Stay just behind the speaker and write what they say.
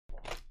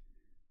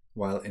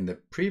While in the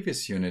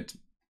previous unit,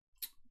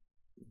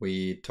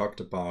 we talked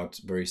about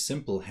very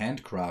simple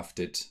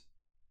handcrafted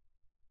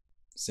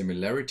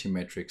similarity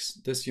metrics,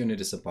 this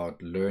unit is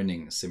about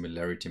learning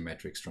similarity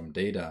metrics from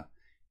data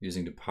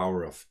using the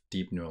power of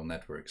deep neural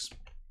networks.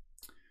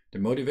 The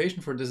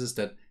motivation for this is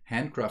that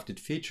handcrafted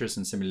features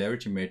in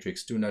similarity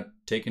matrix do not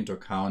take into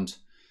account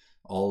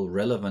all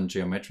relevant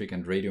geometric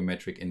and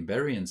radiometric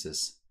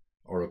invariances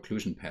or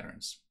occlusion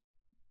patterns.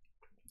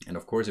 And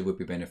of course, it would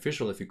be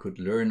beneficial if you could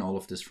learn all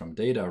of this from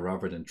data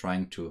rather than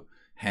trying to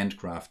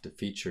handcraft the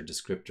feature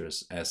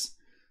descriptors, as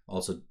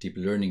also deep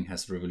learning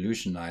has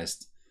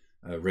revolutionized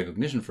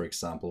recognition, for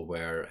example,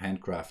 where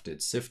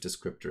handcrafted SIF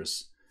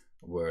descriptors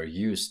were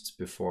used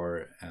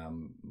before,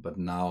 but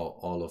now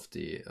all of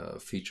the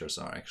features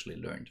are actually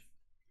learned.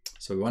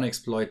 So we want to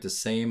exploit the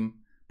same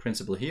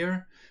principle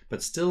here,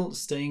 but still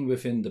staying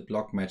within the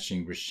block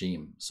matching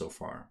regime so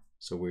far.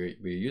 So we're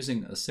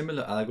using a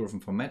similar algorithm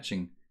for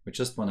matching. We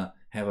just want to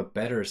have a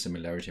better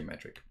similarity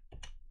metric.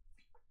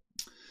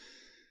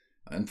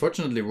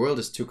 Unfortunately, the world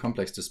is too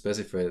complex to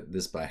specify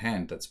this by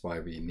hand. That's why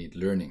we need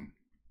learning.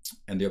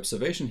 And the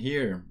observation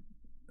here,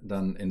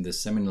 done in this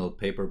seminal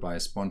paper by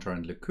Spontar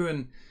and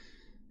LeCun,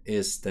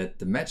 is that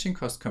the matching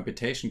cost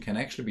computation can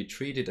actually be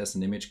treated as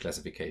an image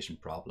classification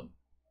problem.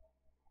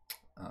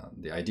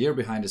 The idea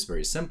behind is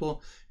very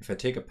simple. If I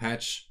take a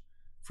patch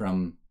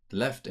from the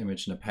left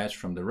image and a patch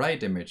from the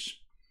right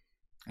image,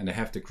 and I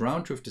have the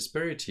ground truth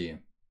disparity,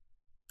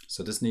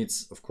 so this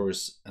needs, of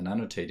course, an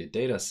annotated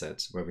data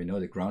set where we know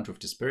the ground truth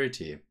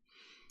disparity,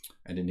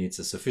 and it needs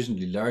a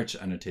sufficiently large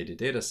annotated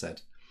data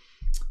set,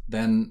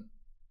 then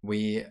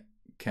we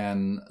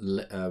can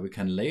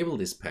label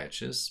these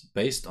patches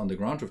based on the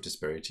ground truth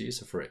disparity.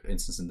 So for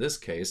instance, in this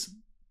case,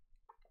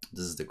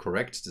 this is the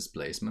correct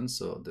displacement,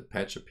 so the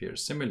patch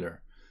appears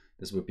similar.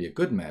 This would be a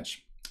good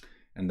match.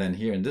 And then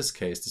here in this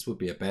case, this would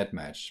be a bad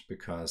match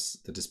because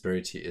the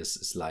disparity is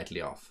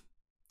slightly off.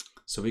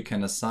 So we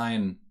can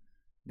assign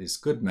these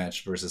good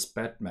match versus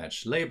bad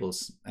match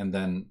labels and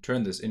then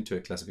turn this into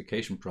a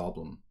classification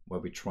problem where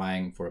we're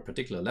trying for a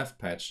particular left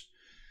patch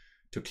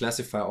to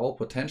classify all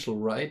potential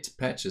right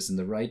patches in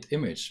the right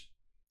image.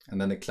 And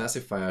then the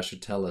classifier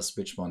should tell us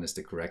which one is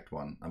the correct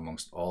one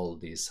amongst all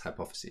these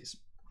hypotheses.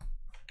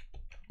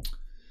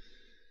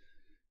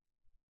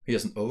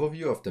 Here's an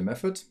overview of the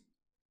method.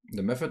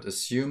 The method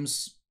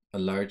assumes a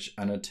large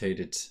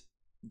annotated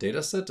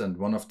dataset, and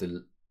one of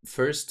the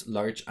first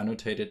large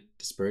annotated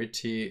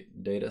disparity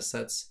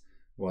datasets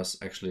was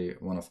actually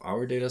one of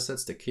our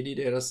datasets, the KIDDI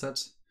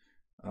dataset,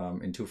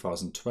 in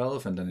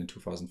 2012 and then in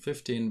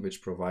 2015,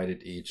 which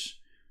provided each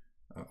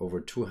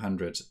over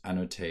 200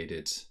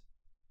 annotated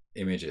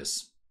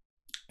images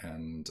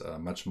and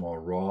much more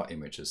raw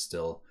images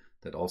still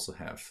that also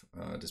have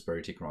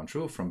disparity ground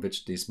truth from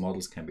which these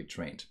models can be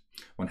trained.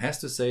 One has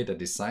to say that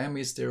the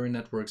Siamese stereo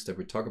networks that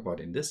we talk about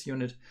in this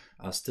unit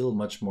are still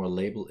much more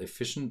label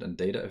efficient and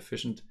data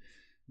efficient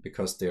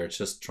because they are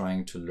just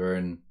trying to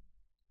learn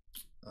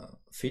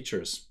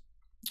features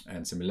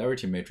and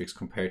similarity matrix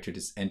compared to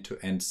this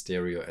end-to-end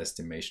stereo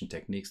estimation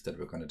techniques that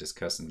we're going to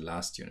discuss in the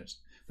last unit.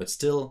 But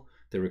still,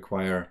 they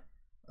require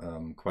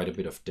quite a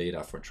bit of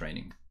data for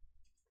training.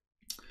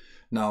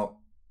 Now,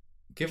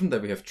 given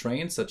that we have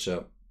trained such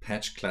a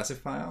patch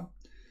classifier,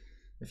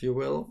 if you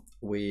will,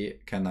 we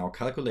can now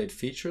calculate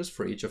features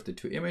for each of the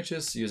two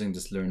images using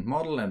this learned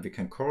model, and we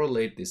can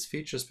correlate these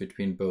features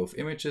between both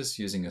images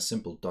using a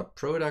simple dot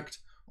product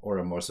or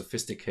a more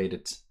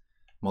sophisticated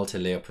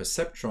multi-layer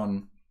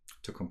perceptron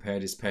to compare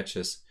these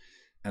patches,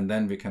 and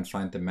then we can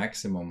find the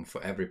maximum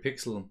for every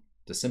pixel,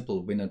 the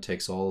simple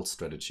winner-takes-all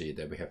strategy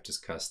that we have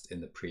discussed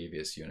in the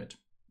previous unit.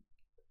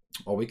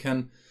 Or we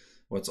can,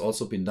 what's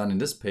also been done in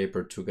this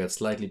paper to get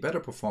slightly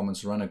better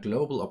performance, run a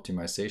global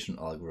optimization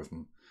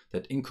algorithm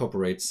that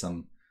incorporates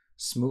some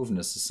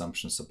smoothness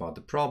assumptions about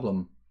the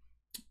problem,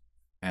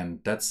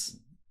 and that's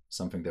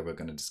something that we're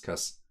going to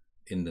discuss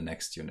in the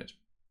next unit.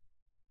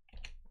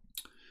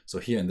 So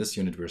here in this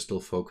unit, we're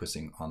still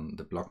focusing on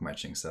the block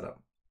matching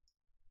setup.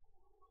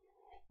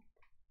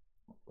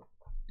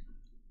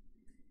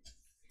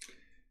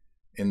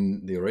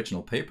 In the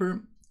original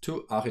paper,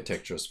 two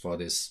architectures for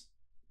this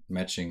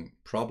matching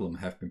problem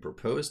have been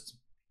proposed.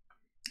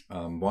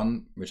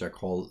 One which I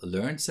call a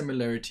learned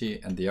similarity,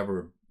 and the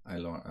other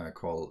I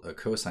call a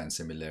cosine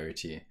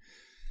similarity.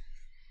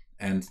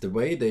 And the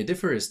way they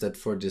differ is that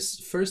for this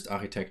first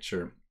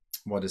architecture,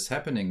 what is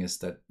happening is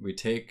that we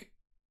take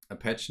a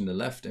patch in the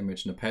left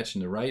image and a patch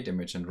in the right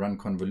image and run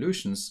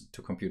convolutions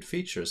to compute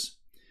features.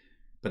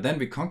 But then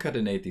we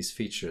concatenate these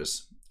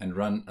features and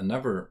run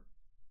another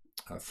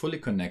fully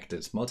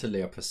connected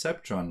multi-layer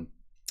perceptron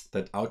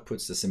that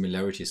outputs the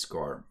similarity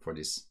score for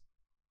these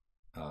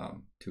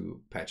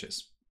two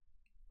patches.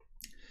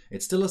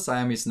 It's still a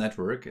Siamese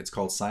network. It's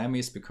called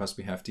Siamese because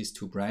we have these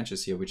two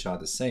branches here which are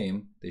the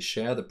same. They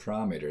share the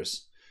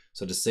parameters.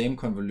 So the same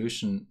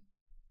convolutional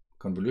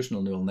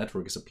neural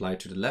network is applied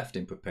to the left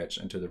input patch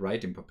and to the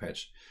right input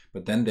patch.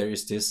 But then there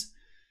is this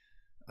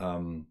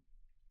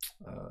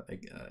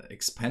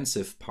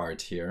expensive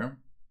part here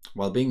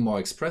while being more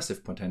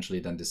expressive potentially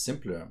than the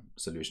simpler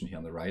solution here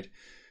on the right,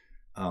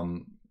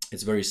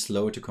 it's very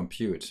slow to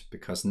compute,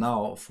 because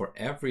now for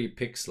every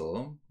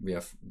pixel we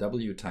have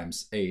W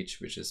times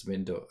H, which is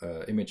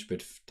image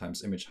width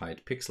times image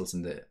height pixels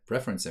in the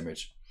reference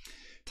image,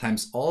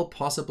 times all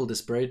possible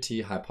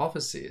disparity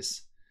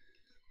hypotheses.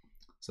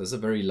 So it's a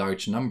very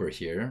large number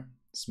here.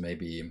 It's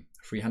maybe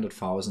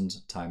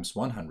 300,000 times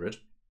 100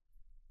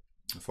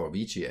 for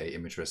VGA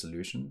image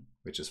resolution,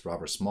 which is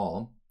rather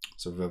small.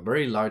 So we have a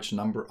very large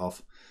number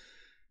of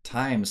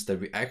times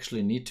that we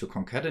actually need to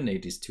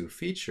concatenate these two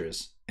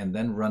features and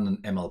then run an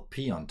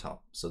MLP on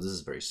top. So this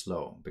is very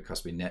slow,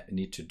 because we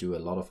need to do a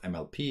lot of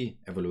MLP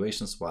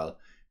evaluations, while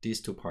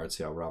these two parts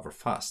here are rather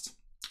fast.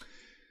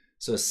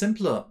 So a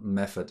simpler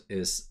method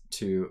is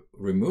to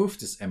remove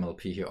this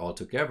MLP here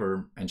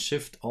altogether and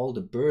shift all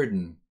the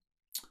burden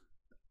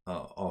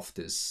of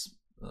this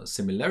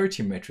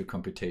similarity metric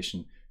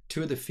computation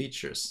to the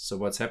features. So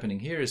what's happening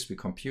here is we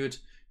compute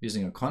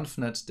using a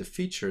ConvNet the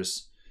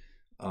features,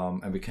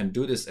 and we can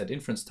do this at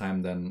inference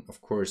time then,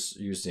 of course,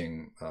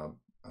 using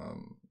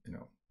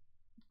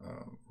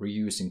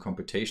reusing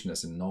computation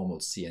as in normal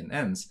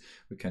CNNs.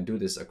 We can do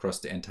this across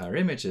the entire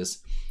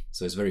images.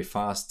 So it's very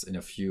fast. In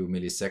a few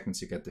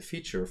milliseconds, you get the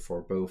feature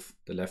for both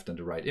the left and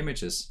the right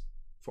images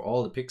for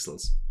all the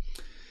pixels.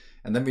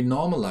 And then we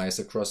normalize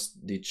across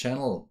the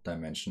channel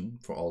dimension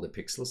for all the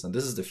pixels. And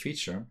this is the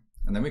feature.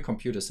 And then we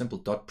compute a simple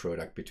dot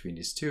product between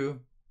these two.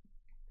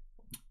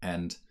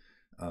 And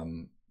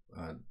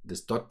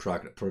this dot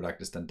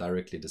product is then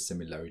directly the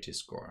similarity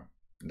score.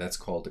 And that's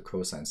called the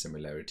cosine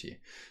similarity.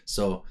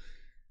 So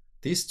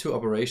these two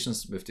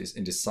operations with this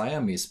in the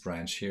Siamese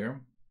branch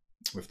here,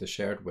 with the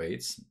shared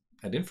weights,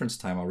 at inference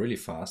time are really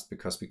fast,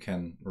 because we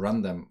can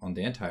run them on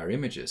the entire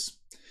images.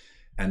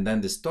 And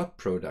then this dot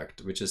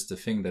product, which is the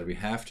thing that we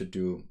have to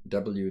do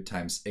W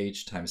times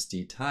H times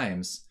D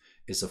times,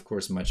 is of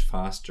course much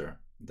faster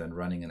than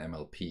running an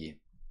MLP.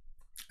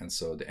 And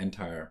so the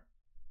entire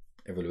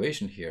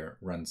evaluation here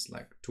runs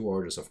like 2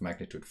 orders of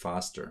magnitude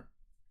faster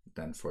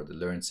than for the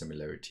learned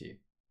similarity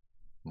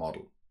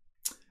model.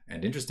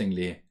 And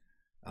interestingly,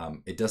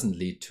 it doesn't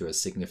lead to a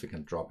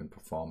significant drop in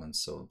performance.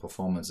 So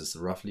performance is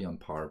roughly on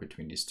par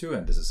between these two.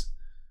 And this is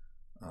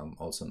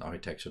also an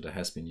architecture that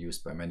has been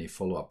used by many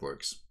follow-up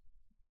works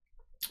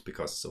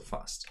because it's so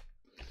fast.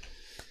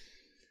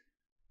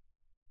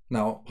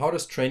 Now, how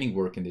does training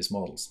work in these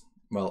models?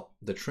 Well,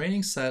 the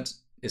training set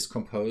is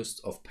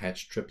composed of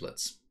patch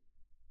triplets,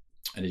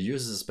 and it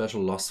uses a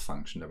special loss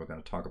function that we're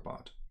going to talk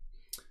about.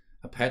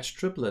 A patch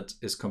triplet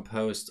is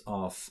composed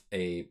of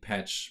a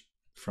patch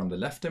from the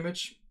left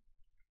image,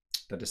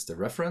 that is the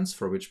reference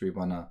for which we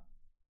want to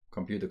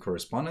compute the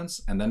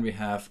correspondence, and then we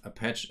have a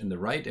patch in the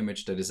right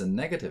image that is a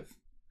negative,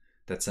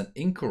 that's an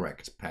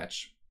incorrect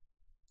patch.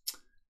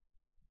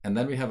 And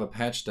then we have a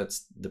patch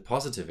that's the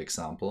positive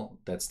example,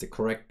 that's the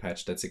correct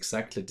patch, that's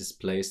exactly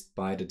displaced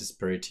by the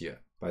disparity,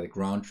 by the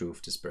ground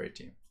truth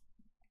disparity.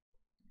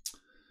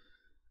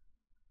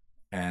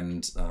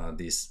 And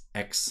these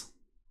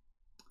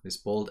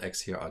bold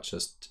X here are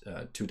just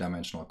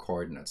two-dimensional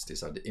coordinates.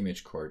 These are the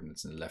image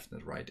coordinates in the left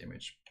and the right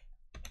image.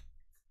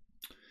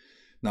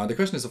 Now the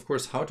question is, of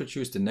course, how to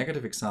choose the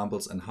negative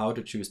examples and how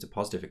to choose the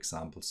positive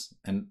examples.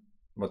 And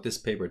what this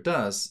paper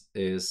does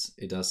is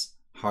it does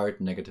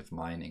hard negative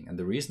mining. And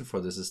the reason for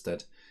this is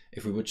that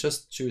if we would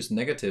just choose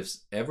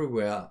negatives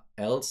everywhere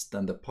else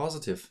than the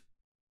positive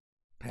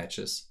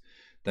patches,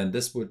 then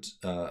this would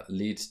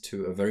lead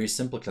to a very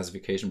simple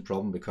classification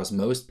problem, because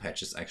most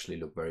patches actually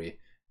look very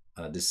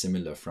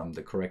dissimilar from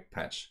the correct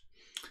patch.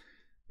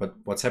 But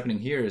what's happening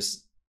here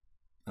is,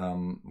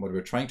 what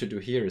we're trying to do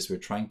here is we're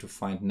trying to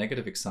find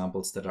negative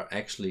examples that are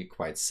actually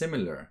quite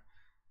similar,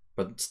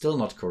 but still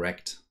not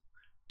correct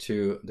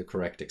to the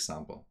correct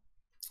example.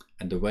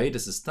 And the way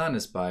this is done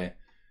is by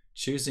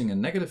choosing a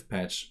negative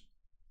patch,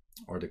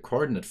 or the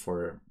coordinate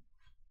for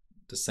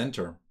the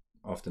center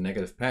of the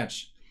negative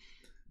patch,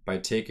 by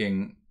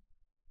taking,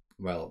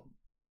 well,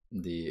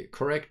 the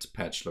correct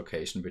patch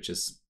location, which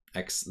is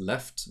X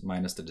left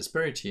minus the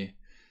disparity,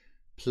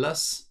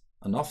 plus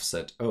an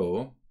offset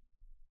O,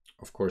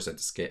 of course at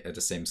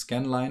the same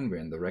scan line, we're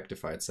in the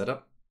rectified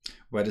setup,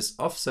 where this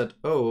offset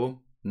O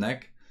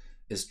neg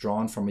is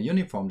drawn from a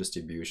uniform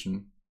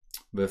distribution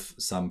with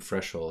some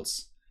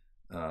thresholds,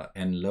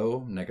 n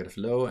low,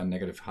 and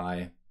negative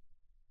high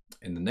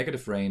in the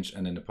negative range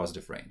and in the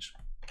positive range.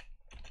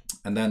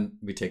 And then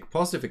we take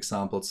positive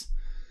examples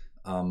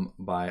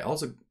by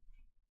also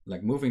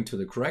like moving to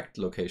the correct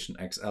location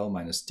XL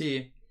minus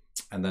D,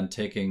 and then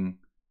taking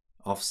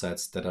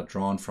offsets that are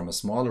drawn from a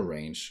smaller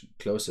range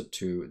closer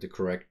to the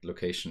correct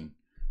location,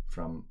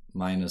 from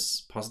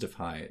minus positive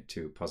high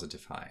to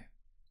positive high.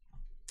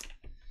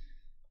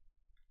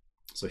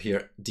 So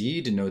here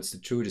D denotes the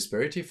true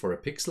disparity for a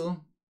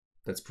pixel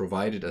that's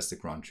provided as the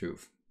ground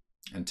truth.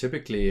 And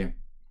typically,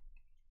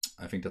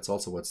 I think that's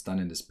also what's done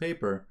in this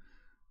paper,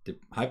 the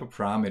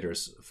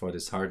hyperparameters for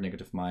this hard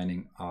negative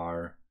mining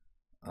are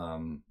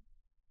the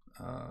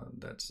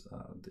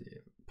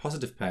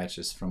positive patch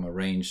is from a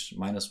range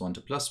 -1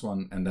 to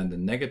 +1, and then the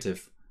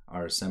negative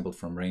are sampled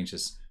from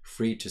ranges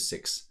 3 to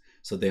 6.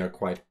 So they are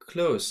quite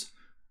close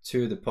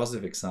to the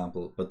positive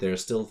example, but they're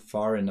still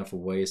far enough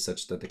away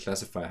such that the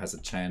classifier has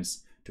a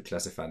chance to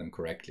classify them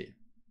correctly.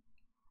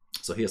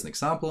 So here's an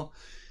example.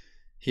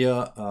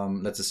 Here,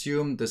 let's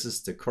assume this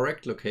is the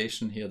correct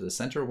location here, the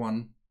center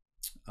one,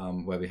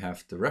 where we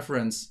have the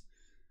reference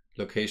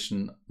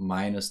location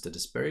minus the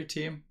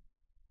disparity.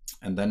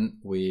 And then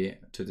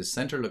to the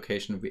center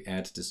location, we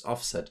add this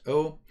offset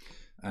O.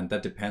 And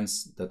that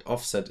depends, that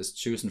offset is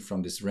chosen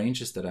from these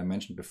ranges that I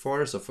mentioned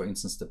before. So for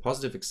instance, the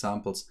positive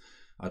examples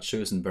are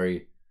chosen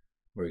very,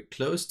 very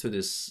close to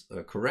this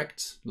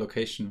correct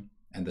location.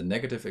 And the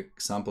negative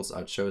examples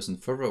are chosen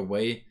further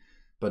away,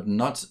 but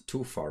not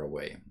too far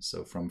away.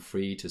 So from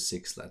 3 to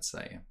 6, let's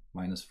say,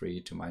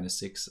 -3 to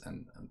 -6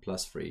 and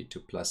 +3 to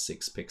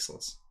 +6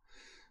 pixels,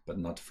 but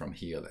not from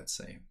here, let's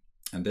say.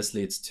 And this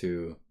leads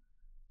to,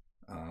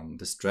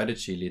 the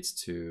strategy leads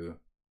to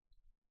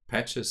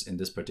patches in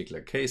this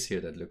particular case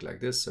here that look like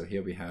this. So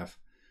here we have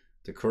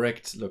the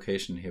correct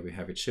location, here we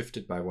have it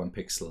shifted by 1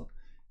 pixel,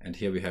 and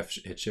here we have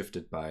it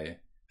shifted by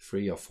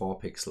 3 or 4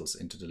 pixels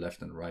into the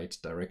left and right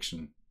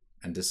direction.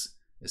 And this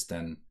is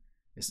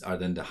are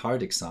then the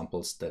hard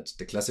examples that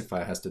the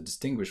classifier has to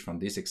distinguish from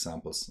these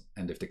examples.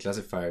 And if the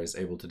classifier is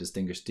able to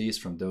distinguish these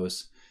from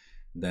those,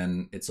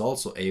 then it's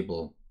also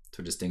able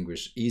to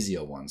distinguish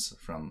easier ones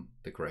from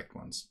the correct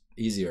ones,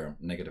 easier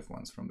negative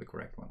ones from the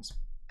correct ones.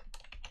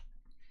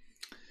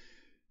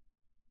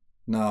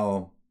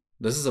 Now,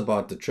 this is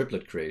about the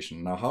triplet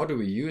creation. Now, how do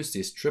we use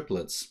these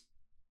triplets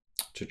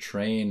to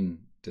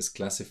train this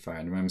classifier?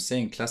 And when I'm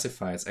saying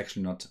classifier, it's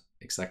actually not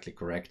exactly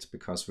correct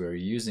because we're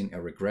using a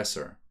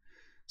regressor.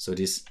 So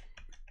this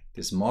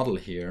model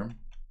here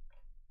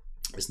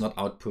is not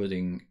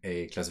outputting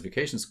a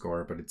classification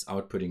score, but it's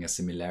outputting a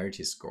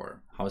similarity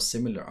score. How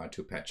similar are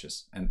two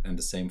patches? And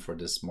the same for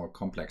this more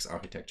complex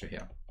architecture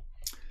here.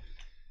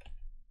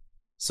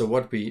 So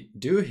what we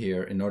do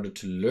here in order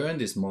to learn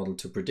this model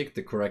to predict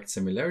the correct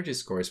similarity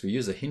scores, we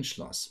use a hinge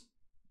loss.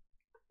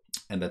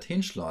 And that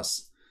hinge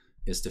loss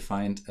is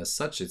defined as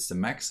such. It's the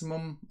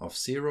maximum of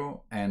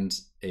 0 and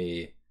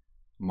a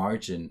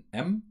margin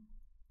m.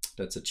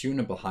 That's a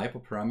tunable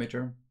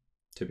hyperparameter.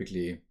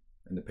 Typically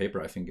in the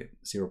paper, I think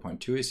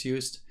 0.2 is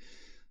used,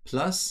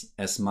 plus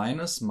S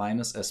minus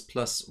minus S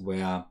plus,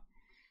 where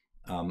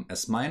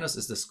S minus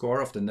is the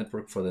score of the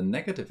network for the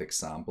negative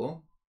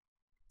example.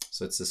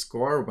 So it's the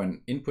score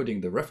when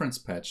inputting the reference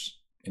patch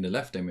in the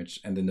left image,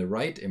 and in the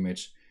right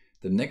image,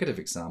 the negative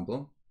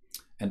example.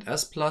 And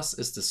S plus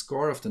is the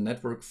score of the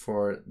network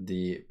for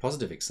the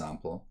positive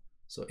example.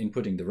 So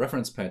inputting the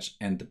reference patch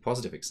and the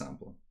positive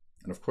example.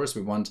 And of course,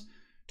 we want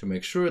to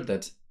make sure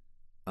that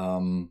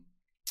the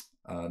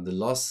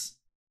loss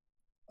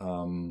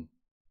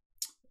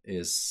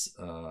is,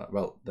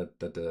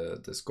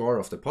 that the score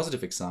of the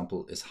positive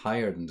example is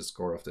higher than the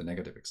score of the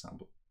negative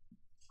example.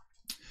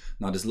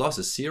 Now this loss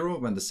is 0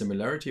 when the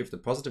similarity of the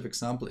positive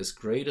example is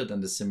greater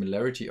than the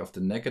similarity of the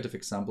negative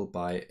example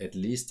by at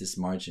least this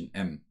margin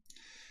m.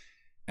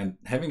 And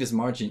having this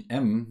margin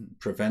m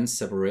prevents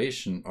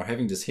separation, or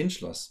having this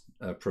hinge loss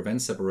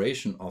prevents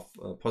separation of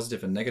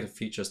positive and negative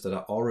features that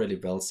are already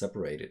well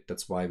separated.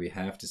 That's why we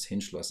have this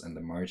hinge loss and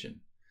the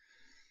margin.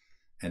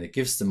 And it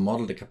gives the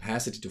model the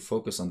capacity to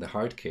focus on the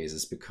hard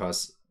cases,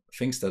 because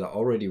things that are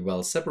already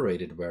well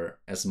separated, where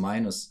S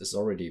minus is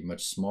already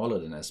much smaller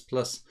than S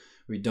plus,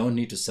 we don't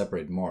need to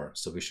separate more.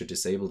 So we should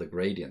disable the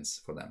gradients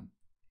for them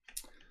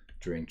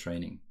during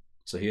training.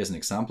 So here's an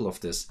example of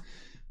this.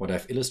 What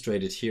I've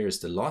illustrated here is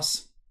the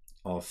loss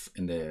of,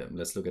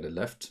 let's look at the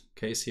left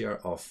case here,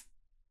 of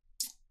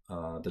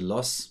the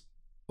loss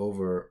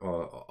over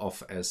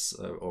of S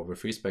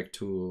with respect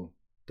to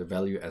the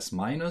value S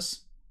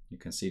minus. You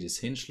can see these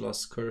hinge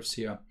loss curves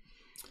here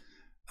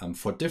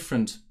for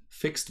different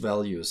fixed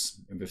values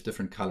with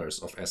different colors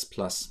of S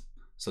plus.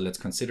 So let's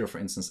consider, for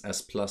instance,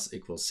 S plus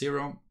equals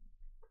 0.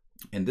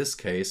 In this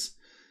case,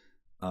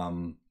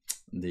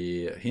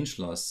 the hinge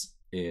loss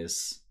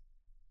is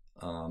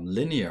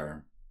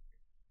linear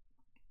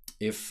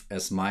if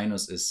S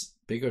minus is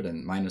bigger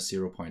than minus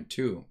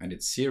 0.2, and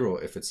it's 0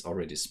 if it's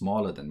already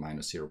smaller than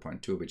minus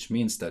 0.2, which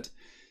means that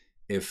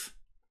if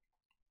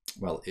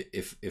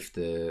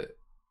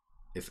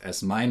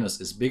S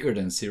minus is bigger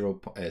than 0,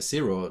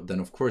 then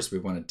of course we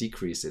want to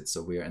decrease it.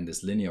 So we are in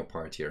this linear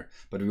part here,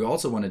 but we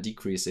also want to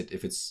decrease it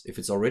if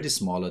it's already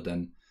smaller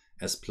than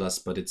S plus,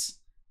 but it's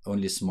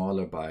only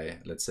smaller by,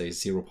 let's say,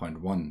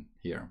 0.1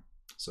 here.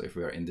 So if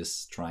we are in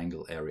this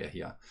triangle area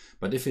here,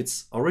 but if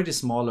it's already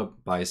smaller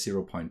by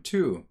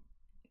 0.2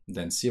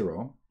 than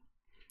 0,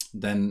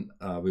 then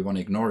we want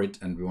to ignore it,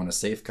 and we want to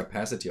save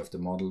capacity of the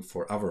model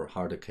for other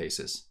harder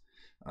cases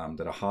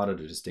that are harder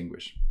to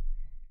distinguish.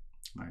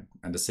 Right.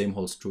 And the same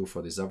holds true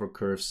for these other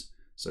curves.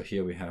 So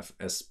here we have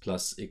S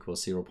plus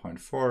equals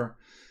 0.4.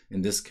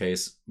 In this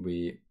case,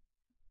 we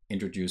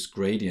introduce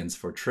gradients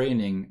for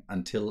training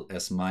until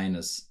S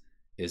minus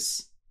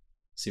is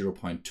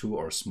 0.2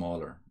 or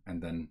smaller,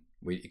 and then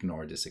we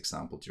ignore this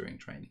example during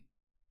training.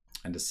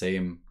 And the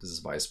same, this is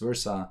vice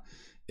versa.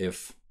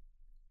 If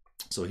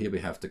So here we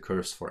have the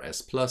curves for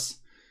S plus.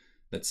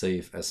 Let's say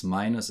if S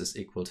minus is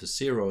equal to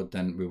 0,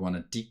 then we want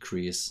to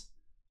decrease,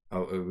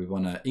 we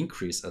want to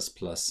increase S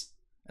plus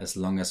as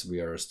long as we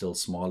are still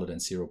smaller than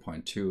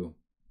 0.2.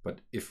 But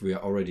if we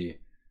are already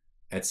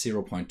at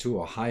 0.2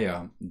 or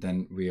higher,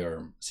 then we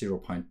are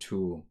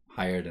 0.2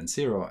 higher than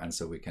 0, and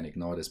so we can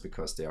ignore this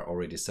because they are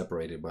already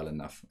separated well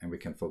enough, and we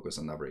can focus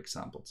on other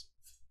examples.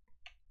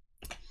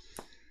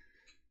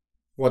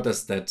 What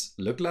does that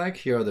look like?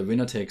 Here are the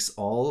winner takes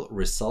all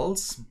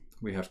results.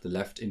 We have the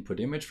left input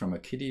image from a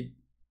kitty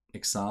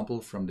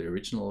example from the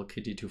original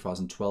Kitty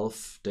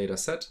 2012 data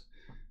set.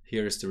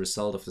 Here is the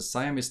result of the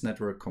Siamese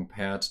network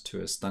compared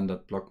to a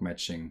standard block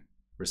matching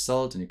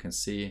result, and you can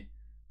see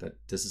that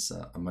this is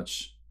a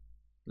much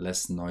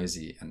less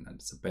noisy and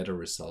it's a better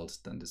result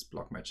than this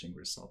block matching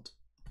result.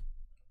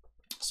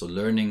 So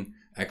learning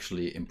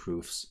actually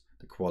improves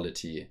the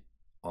quality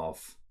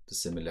of the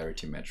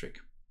similarity metric.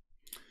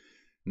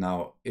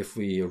 Now, if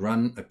we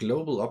run a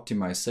global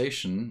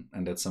optimization,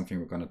 and that's something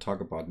we're going to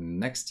talk about in the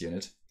next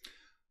unit,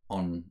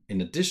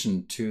 in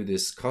addition to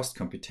this cost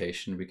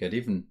computation, we get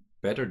even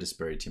better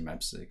disparity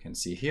maps, as you can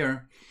see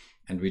here.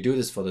 And we do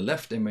this for the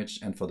left image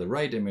and for the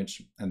right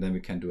image, and then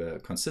we can do a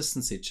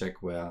consistency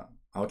check where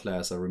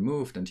outliers are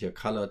removed and here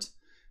colored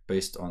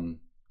based on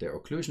their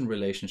occlusion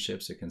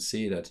relationships. You can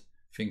see that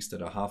things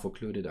that are half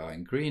occluded are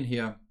in green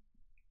here.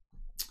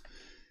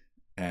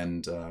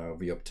 And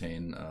we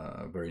obtain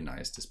very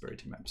nice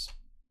disparity maps.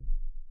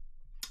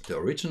 The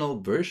original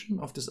version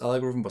of this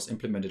algorithm was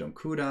implemented on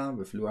CUDA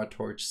with Lua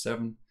Torch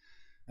 7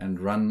 and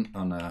run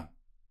on a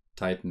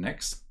Titan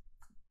X.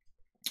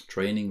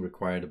 Training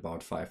required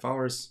about 5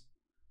 hours.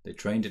 They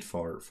trained it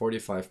for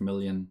 45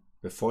 million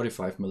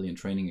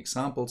training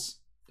examples,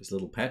 these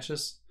little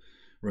patches.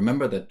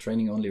 Remember that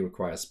training only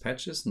requires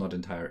patches, not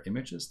entire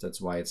images.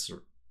 That's why it's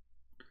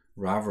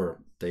rather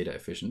data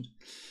efficient.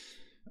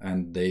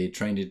 And they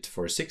trained it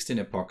for 16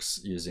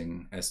 epochs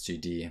using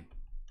SGD.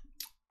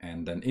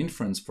 And then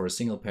inference for a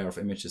single pair of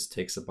images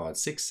takes about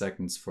 6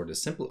 seconds for the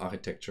simple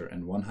architecture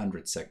and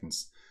 100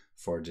 seconds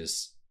for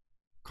this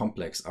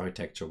complex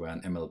architecture where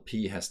an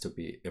MLP has to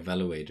be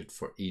evaluated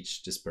for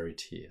each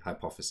disparity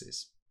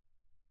hypothesis.